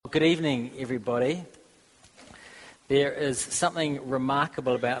Good evening, everybody. There is something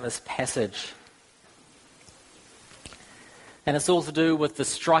remarkable about this passage. And it's all to do with the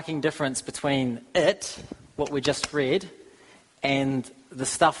striking difference between it, what we just read, and the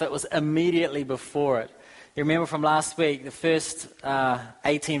stuff that was immediately before it. You remember from last week, the first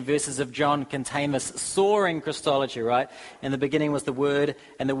 18 verses of John contain this soaring Christology, right? In the beginning was the Word,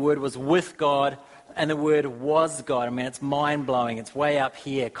 and the Word was with God, and the Word was God. I mean, it's mind-blowing. It's way up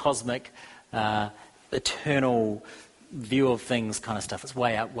here, cosmic, eternal view of things kind of stuff. It's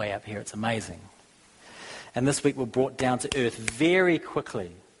way up here. It's amazing. And this week we're brought down to earth very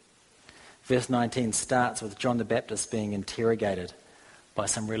quickly. Verse 19 starts with John the Baptist being interrogated by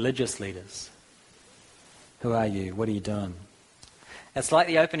some religious leaders. Who are you? What are you doing? It's like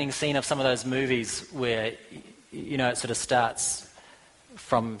the opening scene of some of those movies where, you know, it sort of starts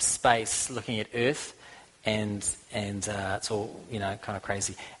from space looking at Earth and it's all, you know, kind of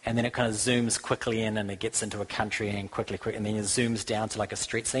crazy. And then it kind of zooms quickly in and it gets into a country and quickly, and then it zooms down to like a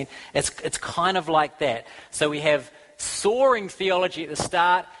street scene. It's kind of like that. So we have soaring theology at the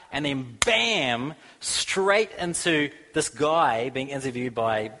start and then bam, straight into this guy being interviewed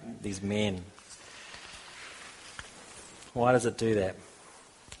by these men. Why does it do that?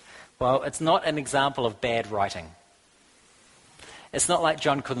 Well, it's not an example of bad writing. It's not like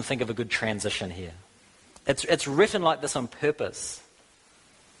John couldn't think of a good transition here. It's written like this on purpose.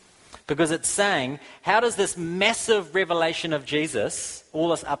 Because it's saying, how does this massive revelation of Jesus, all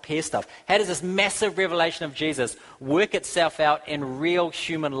this up here stuff, how does this massive revelation of Jesus work itself out in real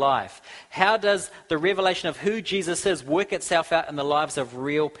human life? How does the revelation of who Jesus is work itself out in the lives of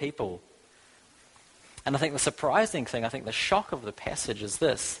real people? And I think the surprising thing, I think the shock of the passage is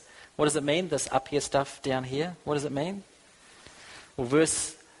this. What does it mean, this up here stuff down here? What does it mean? Well,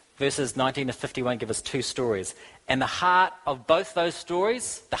 verses 19 to 51 give us two stories. And the heart of both those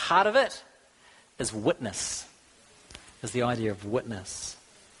stories, the heart of it, is witness. Is the idea of witness.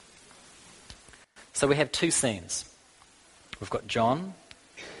 So we have two scenes. We've got John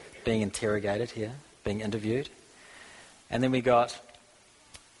being interrogated here, being interviewed. And then we got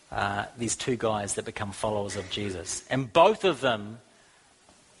these two guys that become followers of Jesus. And both of them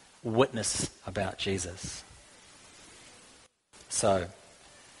witness about Jesus. So,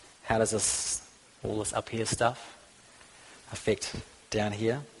 how does all this up here stuff affect down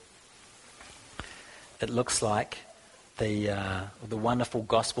here? It looks like the wonderful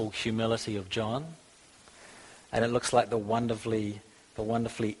gospel humility of John, and it looks like the wonderfully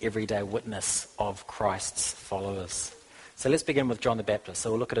everyday witness of Christ's followers. So let's begin with John the Baptist. So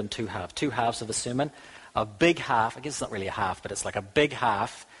we'll look at it in two halves of a sermon. A big half, I guess it's not really a half, but it's like a big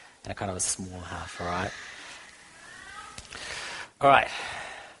half and a kind of a small half, all right? All right,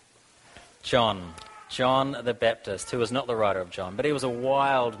 John the Baptist, who was not the writer of John, but he was a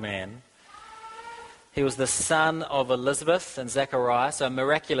wild man. He was the son of Elizabeth and Zechariah, so a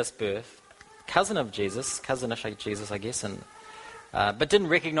miraculous birth, cousin-ish of Jesus, I guess, but didn't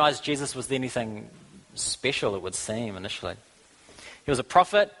recognize Jesus was anything special, it would seem, initially. He was a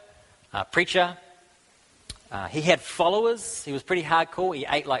prophet, a preacher. He had followers. He was pretty hardcore. He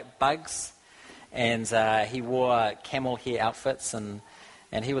ate like bugs. And he wore camel hair outfits, and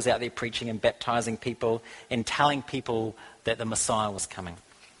he was out there preaching and baptizing people and telling people that the Messiah was coming.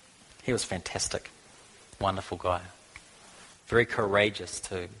 He was fantastic. Wonderful guy. Very courageous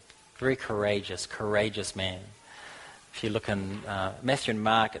too. Very courageous man. If you look in Matthew and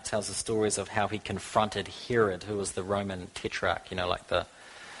Mark, it tells the stories of how he confronted Herod, who was the Roman tetrarch, you know, like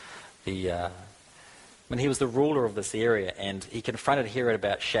when he was the ruler of this area, and he confronted Herod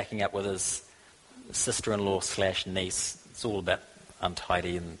about shacking up with his sister-in-law / niece. It's all about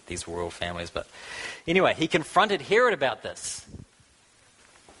untidy in these royal families. But anyway, he confronted Herod about this,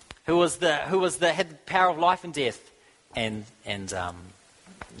 who had the power of life and death, and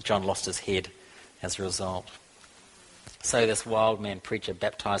John lost his head as a result. So this wild man, preacher,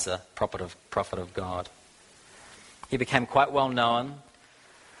 baptizer, prophet of God. He became quite well known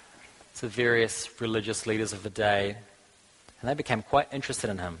to various religious leaders of the day, and they became quite interested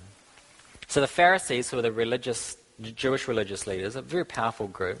in him. So the Pharisees, who were the Jewish religious leaders, a very powerful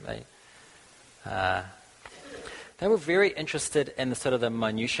group, they were very interested in the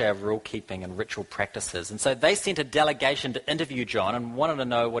minutiae of rule keeping and ritual practices, and so they sent a delegation to interview John and wanted to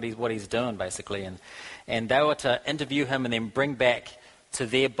know what he's doing basically, and they were to interview him and then bring back to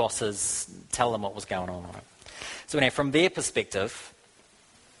their bosses, tell them what was going on. Right? So anyway, from their perspective,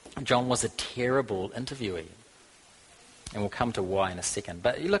 John was a terrible interviewee. And we'll come to why in a second.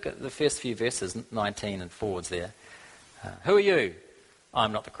 But you look at the first few verses, 19 and forwards there. Who are you?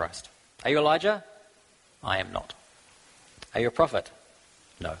 I'm not the Christ. Are you Elijah? I am not. Are you a prophet?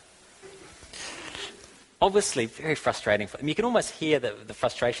 No. Obviously, very frustrating. You can almost hear the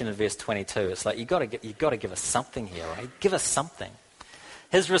frustration in verse 22. It's like, you've got to give us something here, right? Give us something.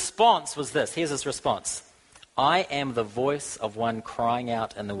 His response was this. Here's his response. I am the voice of one crying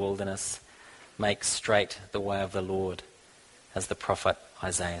out in the wilderness, make straight the way of the Lord, as the prophet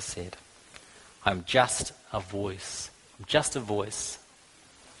Isaiah said. I'm just a voice. I'm just a voice.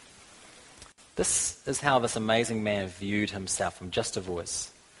 This is how this amazing man viewed himself. I'm just a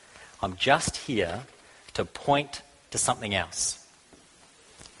voice. I'm just here to point to something else.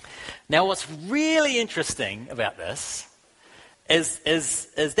 Now, what's really interesting about this is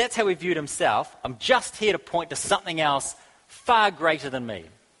that's how he viewed himself. I'm just here to point to something else far greater than me.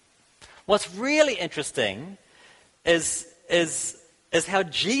 What's really interesting is how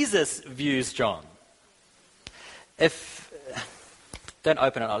Jesus views John. Don't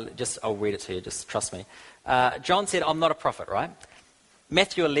open it, I'll read it to you, just trust me. John said, I'm not a prophet, right?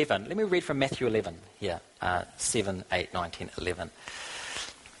 Matthew 11, let me read from Matthew 11 here, 7, 8, 9, 10, 11.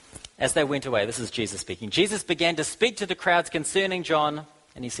 As they went away, this is Jesus speaking. Jesus began to speak to the crowds concerning John,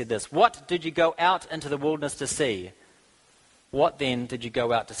 and he said this, what did you go out into the wilderness to see? What then did you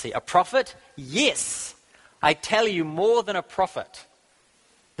go out to see? A prophet? Yes, I tell you, more than a prophet.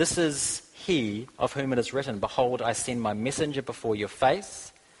 This is he of whom it is written, behold, I send my messenger before your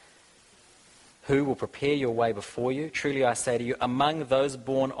face, who will prepare your way before you. Truly I say to you, among those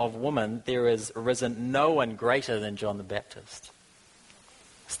born of woman, there is arisen no one greater than John the Baptist.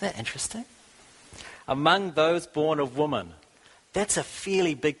 Isn't that interesting? Among those born of woman, that's a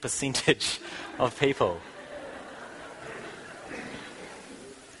fairly big percentage of people.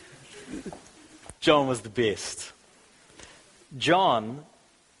 John was the best. John,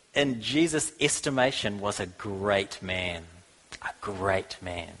 in Jesus' estimation, was a great man. A great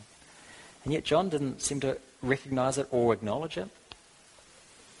man. And yet John didn't seem to recognize it or acknowledge it.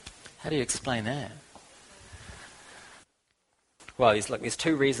 How do you explain that? Well, there's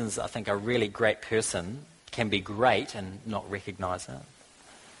two reasons I think a really great person can be great and not recognize it,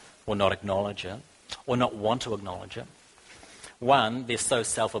 or not acknowledge it, or not want to acknowledge it. One, they're so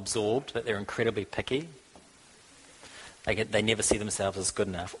self-absorbed that they're incredibly picky. They never see themselves as good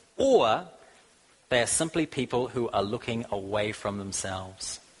enough. Or they are simply people who are looking away from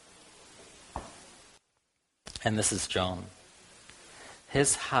themselves. And this is John.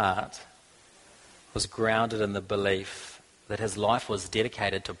 His heart was grounded in the belief that his life was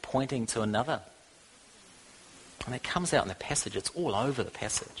dedicated to pointing to another. And it comes out in the passage. It's all over the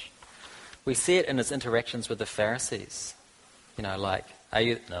passage. We see it in his interactions with the Pharisees. Like, are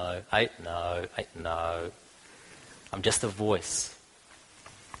you? No. No. I'm just a voice.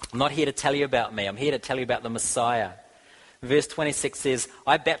 I'm not here to tell you about me. I'm here to tell you about the Messiah. Verse 26 says,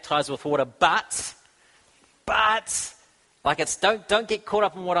 I baptize with water, but, don't get caught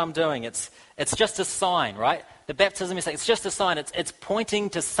up in what I'm doing. It's just a sign, right? The baptism is it's just a sign. It's pointing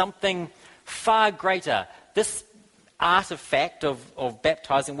to something far greater. This artifact of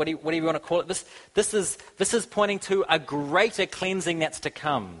baptizing, what do you want to call it? This is pointing to a greater cleansing that's to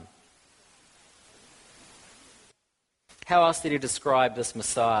come. How else did he describe this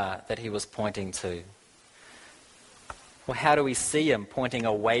Messiah that he was pointing to? Well, how do we see him pointing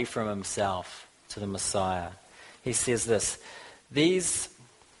away from himself to the Messiah? He says this, there's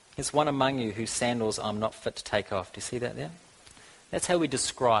one among you whose sandals I'm not fit to take off. Do you see that there? That's how he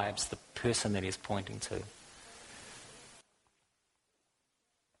describes the person that he's pointing to.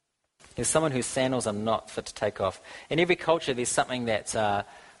 There's someone whose sandals I'm not fit to take off. In every culture, there's something that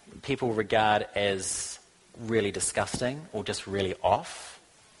people regard as really disgusting or just really off.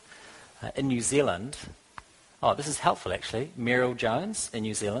 In New Zealand, this is helpful actually. Meryl Jones in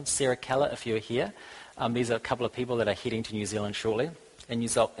New Zealand, Sarah Keller, if you're here. These are a couple of people that are heading to New Zealand shortly. In New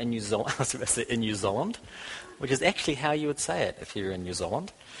Zealand, which is actually how you would say it if you're in New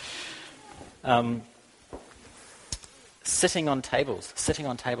Zealand. Sitting on tables.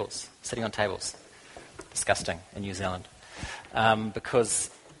 Disgusting in New Zealand.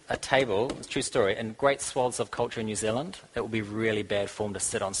 Because a table, it's a true story, in great swaths of culture in New Zealand, it will be really bad form to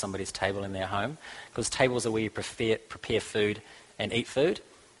sit on somebody's table in their home, because tables are where you prepare food and eat food.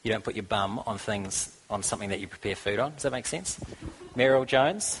 You don't put your bum on something that you prepare food on. Does that make sense? Meryl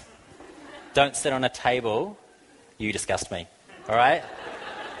Jones, don't sit on a table. You disgust me. All right?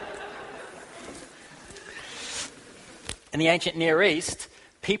 In the ancient Near East,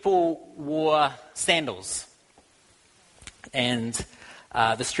 people wore sandals. And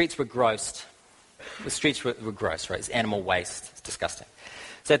the streets were gross. The streets were gross, right? It's animal waste. It's disgusting.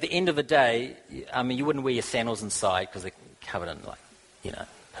 So at the end of the day, you wouldn't wear your sandals inside because they're covered in,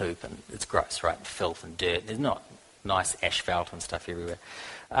 poop, and it's gross, right? Filth and dirt. There's not nice asphalt and stuff everywhere.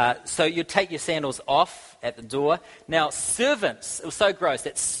 So you'd take your sandals off at the door. Now, servants, it was so gross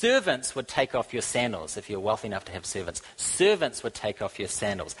that servants would take off your sandals if you're wealthy enough to have servants. Servants would take off your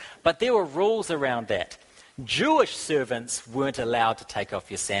sandals. But there were rules around that. Jewish servants weren't allowed to take off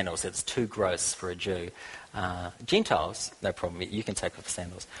your sandals. It's too gross for a Jew. Gentiles, no problem. You can take off the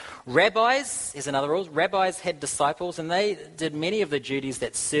sandals. Rabbis, here's another rule. Rabbis had disciples, and they did many of the duties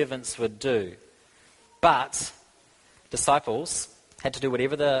that servants would do. But disciples had to do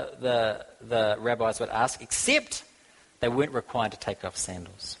whatever the rabbis would ask, except they weren't required to take off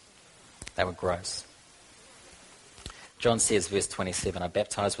sandals. They were gross. John says, verse 27, I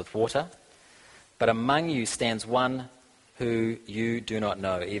baptize with water, but among you stands one who you do not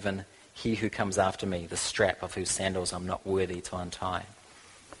know, even he who comes after me, the strap of whose sandals I'm not worthy to untie.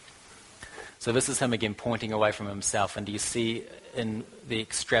 So this is him again pointing away from himself, and do you see in the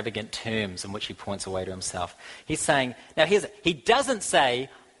extravagant terms in which he points away to himself? He's saying, now he doesn't say,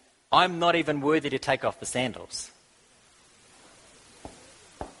 I'm not even worthy to take off the sandals.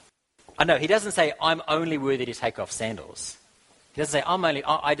 No, he doesn't say, I'm only worthy to take off sandals. He doesn't say,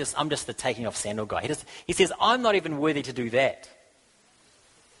 I'm just the taking off sandal guy. He says, I'm not even worthy to do that.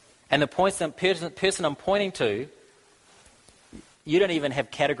 And the person I'm pointing to, you don't even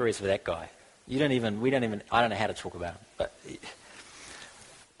have categories for that guy. I don't know how to talk about him. But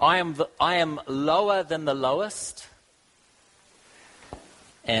I am lower than the lowest,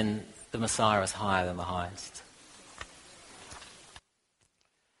 and the Messiah is higher than the highest.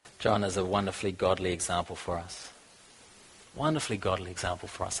 John is a wonderfully godly example for us. Wonderfully godly example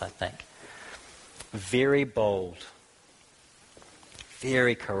for us, I think. Very bold,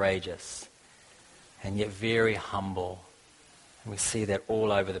 very courageous, and yet very humble. And we see that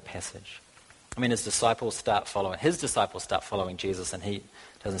all over the passage. I mean, his disciples start following Jesus, and he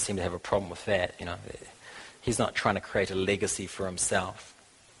doesn't seem to have a problem with that. He's not trying to create a legacy for himself.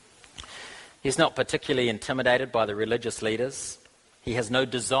 He's not particularly intimidated by the religious leaders. He has no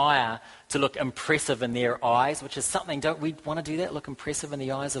desire to look impressive in their eyes, which is something, don't we want to do that, look impressive in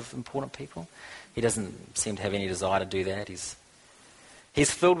the eyes of important people? He doesn't seem to have any desire to do that.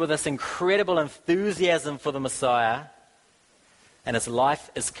 He's filled with this incredible enthusiasm for the Messiah, and his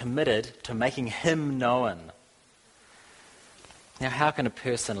life is committed to making him known. Now, how can a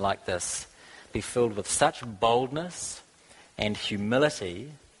person like this be filled with such boldness and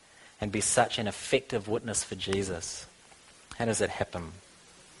humility and be such an effective witness for Jesus? How does it happen?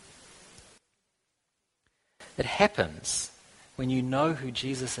 It happens when you know who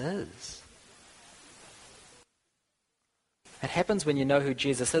Jesus is. It happens when you know who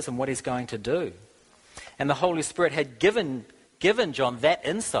Jesus is and what he's going to do. And the Holy Spirit had given John that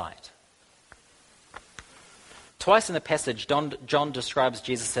insight. Twice in the passage, John describes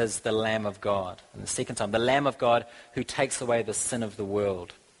Jesus as the Lamb of God. And the second time, the Lamb of God who takes away the sin of the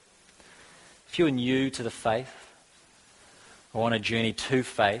world. If you're new to the faith, or on a journey to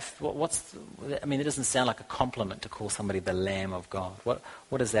faith, it doesn't sound like a compliment to call somebody the Lamb of God.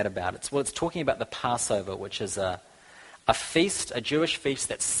 What is that about? It's talking about the Passover, which is a feast, a Jewish feast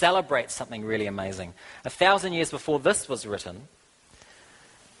that celebrates something really amazing. 1,000 years before this was written,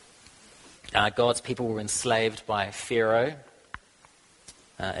 God's people were enslaved by Pharaoh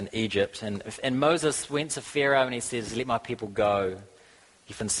in Egypt. And Moses went to Pharaoh and he says, let my people go.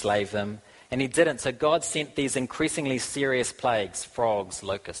 You've enslaved them. And he didn't. So God sent these increasingly serious plagues, frogs,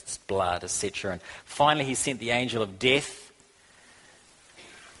 locusts, blood, etc. And finally he sent the angel of death,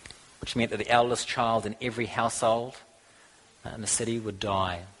 which meant that the eldest child in every household in the city would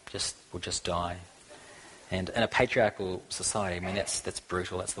die, would just die. And in a patriarchal society, that's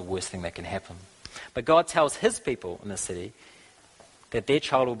brutal. That's the worst thing that can happen. But God tells his people in the city that their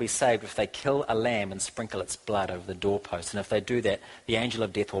child will be saved if they kill a lamb and sprinkle its blood over the doorpost. And if they do that, the angel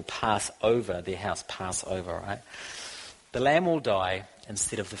of death will pass over their house, right? The lamb will die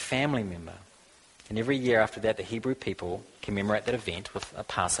instead of the family member. And every year after that, the Hebrew people commemorate that event with a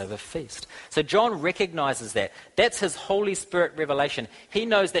Passover feast. So John recognizes that. That's his Holy Spirit revelation. He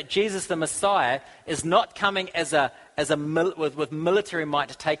knows that Jesus the Messiah is not coming with military might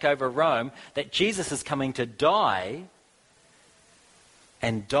to take over Rome, that Jesus is coming to die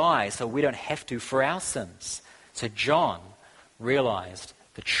so we don't have to for our sins. So John realized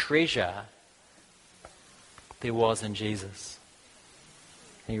the treasure there was in Jesus.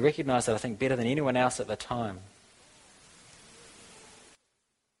 And he recognized that, I think, better than anyone else at the time.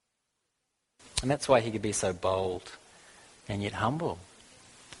 And that's why he could be so bold and yet humble.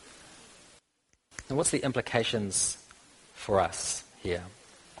 And what's the implications for us here?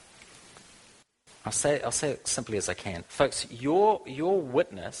 I'll say it simply as I can. Folks, your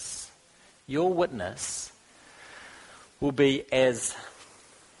witness will be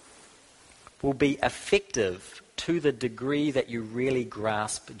effective to the degree that you really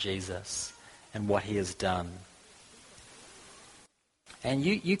grasp Jesus and what he has done. And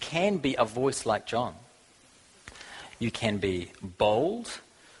you can be a voice like John. You can be bold,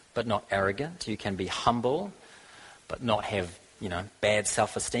 but not arrogant. You can be humble, but not have, bad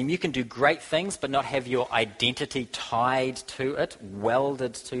self-esteem. You can do great things, but not have your identity tied to it,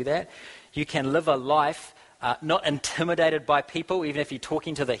 welded to that. You can live a life not intimidated by people, even if you're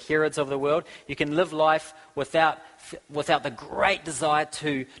talking to the Herods of the world. You can live life without the great desire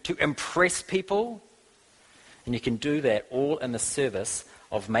to impress people. And you can do that all in the service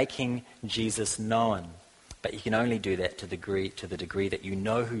of making Jesus known. But you can only do that to the degree that you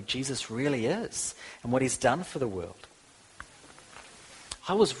know who Jesus really is and what he's done for the world.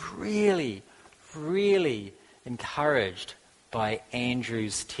 I was really, really encouraged by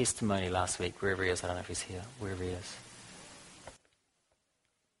Andrew's testimony last week, wherever he is. I don't know if he's here, wherever he is.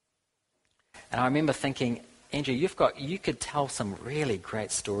 And I remember thinking, Andrew, you could tell some really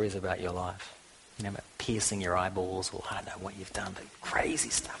great stories about your life. About piercing your eyeballs, or I don't know what you've done, but crazy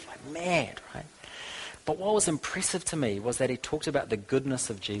stuff, like mad, right? But what was impressive to me was that he talked about the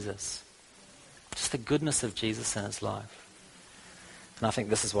goodness of Jesus. Just the goodness of Jesus in his life. And I think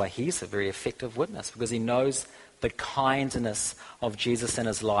this is why he's a very effective witness, because he knows the kindness of Jesus in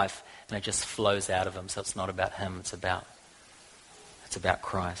his life, and it just flows out of him. So it's not about him, it's about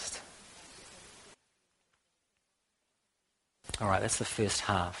Christ. All right, that's the first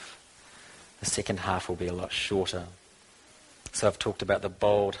half. The second half will be a lot shorter. So I've talked about the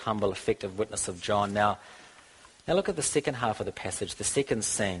bold, humble, effective witness of John. Now look at the second half of the passage, the second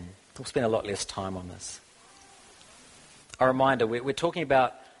scene. We'll spend a lot less time on this. A reminder, we're talking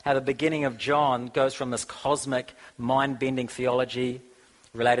about how the beginning of John goes from this cosmic, mind-bending theology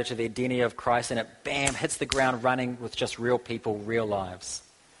related to the identity of Christ, and it, bam, hits the ground running with just real people, real lives.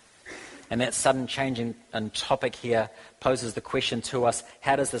 And that sudden change in topic here poses the question to us,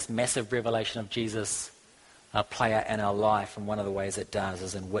 how does this massive revelation of Jesus play out in our life? And one of the ways it does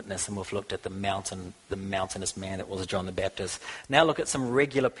is in witness, and we've looked at the mountainous man that was John the Baptist. Now look at some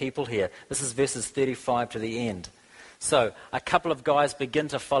regular people here. This is verses 35 to the end. So a couple of guys begin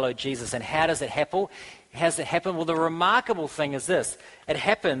to follow Jesus, and how does it happen? How does it happen? Well, the remarkable thing is this. It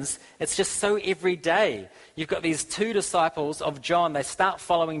happens, it's just so everyday. You've got these two disciples of John. They start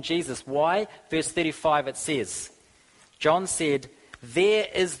following Jesus. Why? Verse 35 it says, John said, "There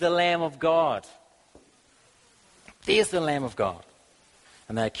is the Lamb of God." There's the Lamb of God.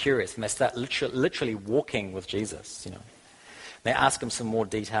 And they're curious, and they start literally walking with Jesus. They ask him some more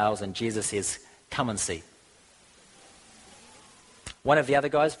details, and Jesus says, "Come and see." One of the other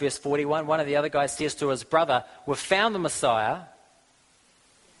guys, verse 41, one of the other guys says to his brother, "We've found the Messiah."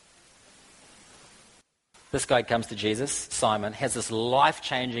 This guy comes to Jesus, Simon, has this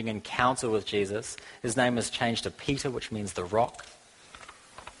life-changing encounter with Jesus. His name is changed to Peter, which means the rock.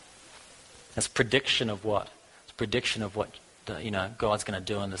 It's prediction of what? It's prediction of what God's going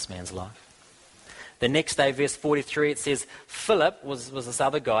to do in this man's life. The next day, verse 43, it says Philip was this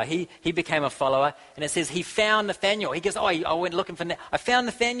other guy. He became a follower, and it says he found Nathanael. He goes, I went looking for I found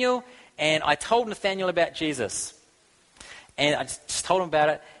Nathanael, and I told Nathanael about Jesus. And I just told him about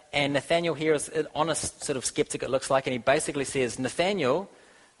it, and Nathanael here is an honest sort of skeptic, it looks like, and he basically says,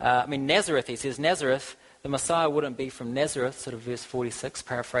 Nazareth, he says, Nazareth, the Messiah wouldn't be from Nazareth, sort of verse 46,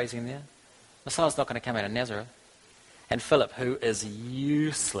 paraphrasing there. Messiah's not going to come out of Nazareth. And Philip, who is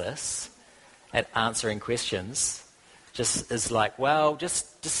useless at answering questions, just is like, well,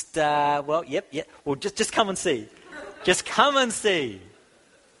 just come and see. Just come and see.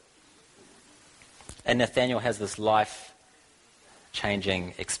 And Nathanael has this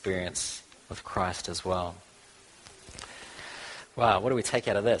life-changing experience with Christ as well. Wow, what do we take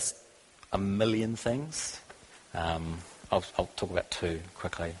out of this? A million things. I'll talk about two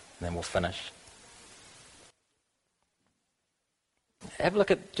quickly, and then we'll finish. Have a look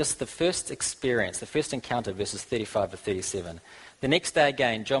at just the first experience, the first encounter, verses 35 to 37. The next day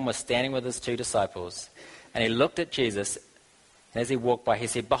again, John was standing with his two disciples, and he looked at Jesus, and as he walked by, he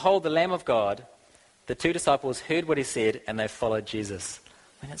said, "Behold, the Lamb of God." The two disciples heard what he said, and they followed Jesus.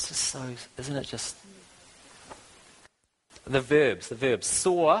 I mean, it's just so, isn't it just... The verbs,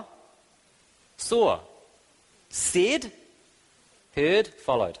 saw, said, heard,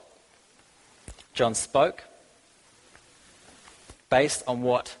 followed. John spoke. Based on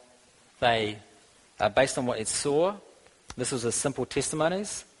what he saw, this was his simple testimony,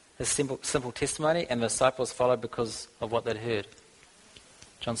 and the disciples followed because of what they'd heard.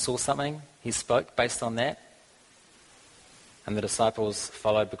 John saw something, he spoke based on that. And the disciples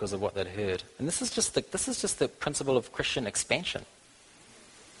followed because of what they'd heard. And this is just the principle of Christian expansion.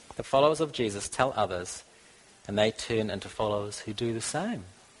 The followers of Jesus tell others, and they turn into followers who do the same.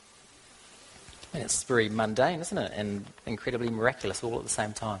 And it's very mundane, isn't it? And incredibly miraculous all at the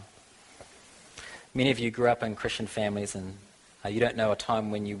same time. Many of you grew up in Christian families, and you don't know a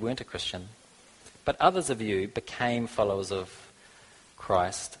time when you weren't a Christian. But others of you became followers of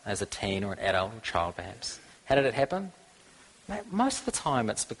Christ as a teen or an adult or child, perhaps. How did it happen? Most of the time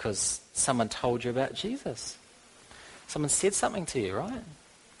it's because someone told you about Jesus. Someone said something to you, right?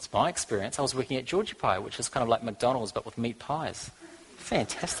 It's my experience. I was working at Georgie Pie, which is kind of like McDonald's but with meat pies.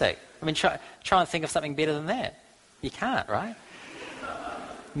 Fantastic. I mean, try and think of something better than that. You can't, right?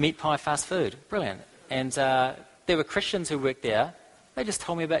 Meat pie fast food. Brilliant. And there were Christians who worked there. They just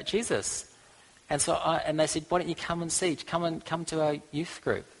told me about Jesus. And so they said, why don't you come and see? Come to our youth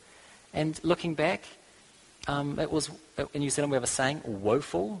group. And looking back, it was, in New Zealand we have a saying,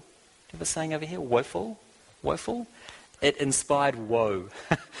 woeful. Do you have a saying over here? Woeful? Woeful? It inspired woe.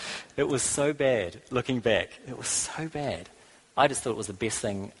 It was so bad, looking back. It was so bad. I just thought it was the best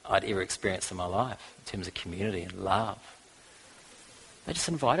thing I'd ever experienced in my life, in terms of community and love. They just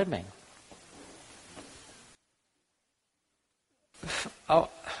invited me.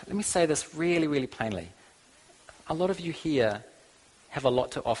 Let me say this really, really plainly. A lot of you here have a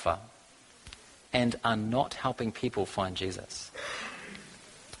lot to offer and are not helping people find Jesus.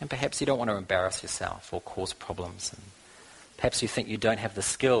 And perhaps you don't want to embarrass yourself or cause problems. And perhaps you think you don't have the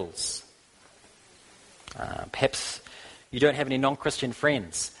skills. Perhaps you don't have any non-Christian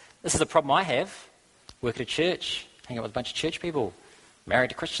friends. This is a problem I have. Work at a church, hang out with a bunch of church people, married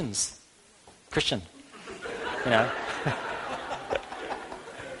to Christians. Christian, you know.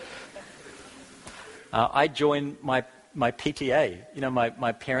 I joined my PTA, you know,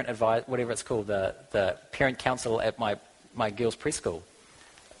 my parent advice, whatever it's called, the parent council at my girls' preschool.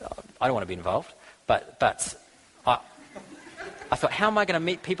 I don't want to be involved, but I thought, how am I going to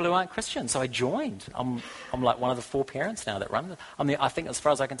meet people who aren't Christian? So I joined. I'm like one of the 4 parents now that run. I think, as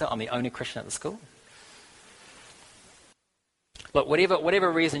far as I can tell, I'm the only Christian at the school. Look, whatever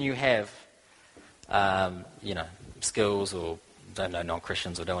reason you have, skills or don't know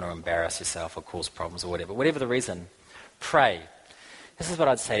non-Christians or don't want to embarrass yourself or cause problems or whatever the reason, pray. This is what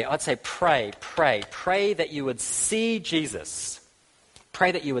I'd say. I'd say pray that you would see Jesus.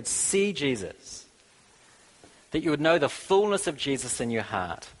 Pray that you would see Jesus. That you would know the fullness of Jesus in your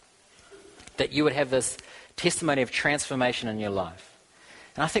heart. That you would have this testimony of transformation in your life.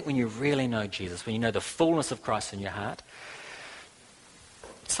 And I think when you really know Jesus, when you know the fullness of Christ in your heart,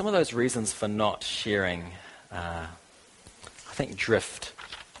 some of those reasons for not sharing, I think, drift.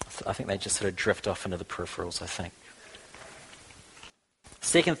 I think they just sort of drift off into the peripherals, I think.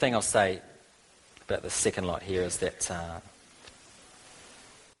 Second thing I'll say about the second lot here is that,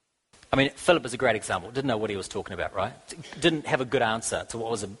 Philip is a great example. Didn't know what he was talking about, right? Didn't have a good answer to what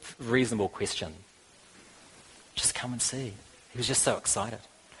was a reasonable question. Just come and see. He was just so excited.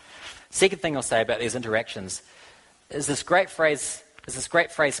 Second thing I'll say about these interactions is this great phrase,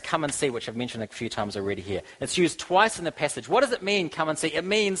 come and see, which I've mentioned a few times already here. It's used twice in the passage. What does it mean, come and see? It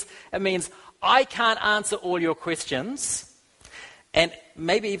means I can't answer all your questions, and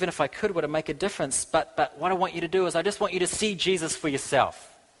maybe even if I could, would it make a difference? But what I want you to do is I just want you to see Jesus for yourself.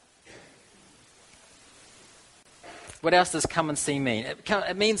 What else does come and see mean?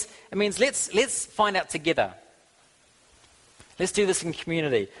 It means let's find out together. Let's do this in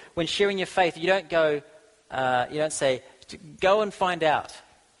community. When sharing your faith, you don't say, go and find out.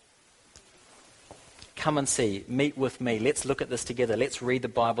 Come and see. Meet with me. Let's look at this together. Let's read the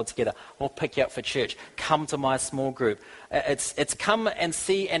Bible together. I'll pick you up for church. Come to my small group. It's come and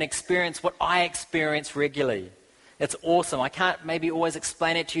see and experience what I experience regularly. It's awesome. I can't maybe always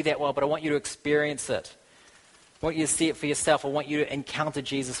explain it to you that well, but I want you to experience it. I want you to see it for yourself. I want you to encounter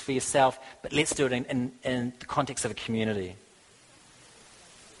Jesus for yourself, but let's do it in the context of a community.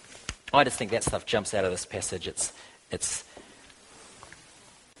 I just think that stuff jumps out of this passage. It's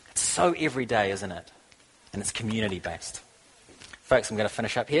so everyday, isn't it? And it's community-based. Folks, I'm going to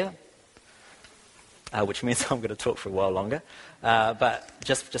finish up here, which means I'm going to talk for a while longer, but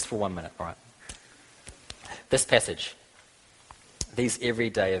just for 1 minute, all right? This passage, these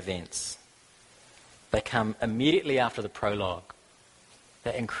everyday events, they come immediately after the prologue.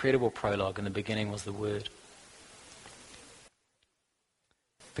 That incredible prologue, in the beginning was the Word.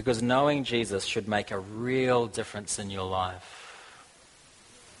 Because knowing Jesus should make a real difference in your life.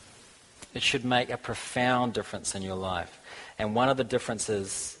 It should make a profound difference in your life. And one of the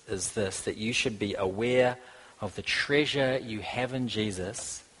differences is this, that you should be aware of the treasure you have in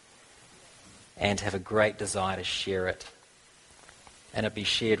Jesus and have a great desire to share it and it be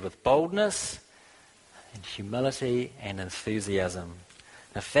shared with boldness and humility and enthusiasm.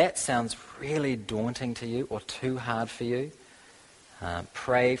 If that sounds really daunting to you or too hard for you,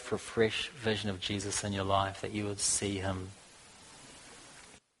 pray for a fresh vision of Jesus in your life, that you would see him.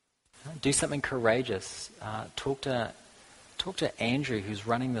 Do something courageous. Talk to Andrew, who's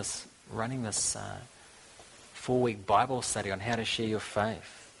running this 4-week Bible study on how to share your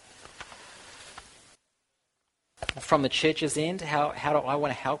faith. From the church's end, how do I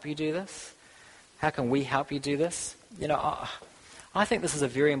want to help you do this? How can we help you do this? I think this is a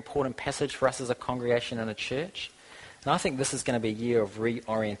very important passage for us as a congregation and a church. And I think this is going to be a year of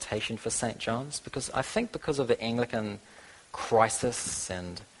reorientation for St. John's, because I think because of the Anglican crisis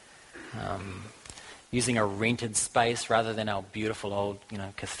and using a rented space rather than our beautiful old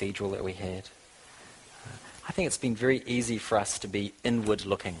cathedral that we had, I think it's been very easy for us to be inward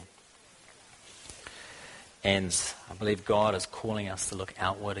looking. And I believe God is calling us to look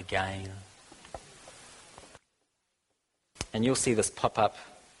outward again. And you'll see this pop up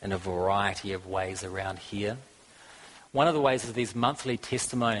in a variety of ways around here. One of the ways is these monthly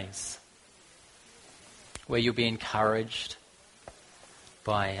testimonies, where you'll be encouraged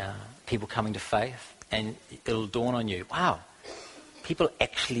by people coming to faith, and it'll dawn on you, wow, people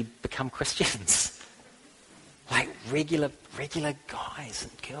actually become Christians. Like regular guys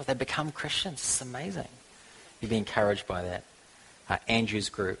and girls, they become Christians. It's amazing. You'll be encouraged by that. Andrew's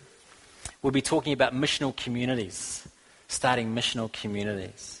group. We'll be talking about missional communities, starting missional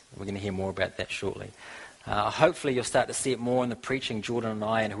communities. We're going to hear more about that shortly. Hopefully you'll start to see it more in the preaching. Jordan and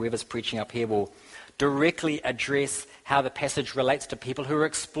I and whoever's preaching up here will directly address how the passage relates to people who are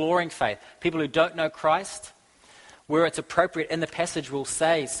exploring faith, people who don't know Christ. Where it's appropriate in the passage, we'll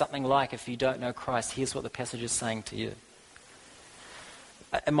say something like, if you don't know Christ, here's what the passage is saying to you.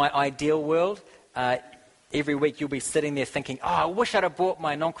 In my ideal world, every week you'll be sitting there thinking, I wish I'd have brought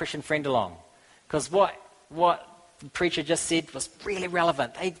my non-Christian friend along, because what the preacher just said was really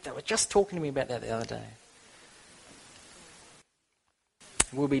relevant. They were just talking to me about that the other day.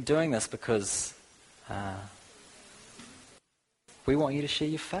 We'll be doing this because we want you to share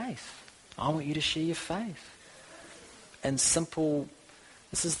your faith. I want you to share your faith. And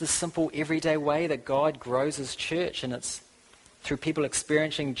this is the simple everyday way that God grows his church, and it's through people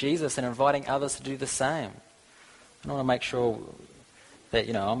experiencing Jesus and inviting others to do the same. I want to make sure that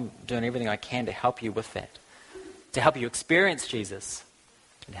I'm doing everything I can to help you with that, to help you experience Jesus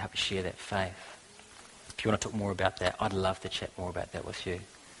and to help you share that faith. If you want to talk more about that, I'd love to chat more about that with you.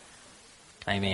 Amen.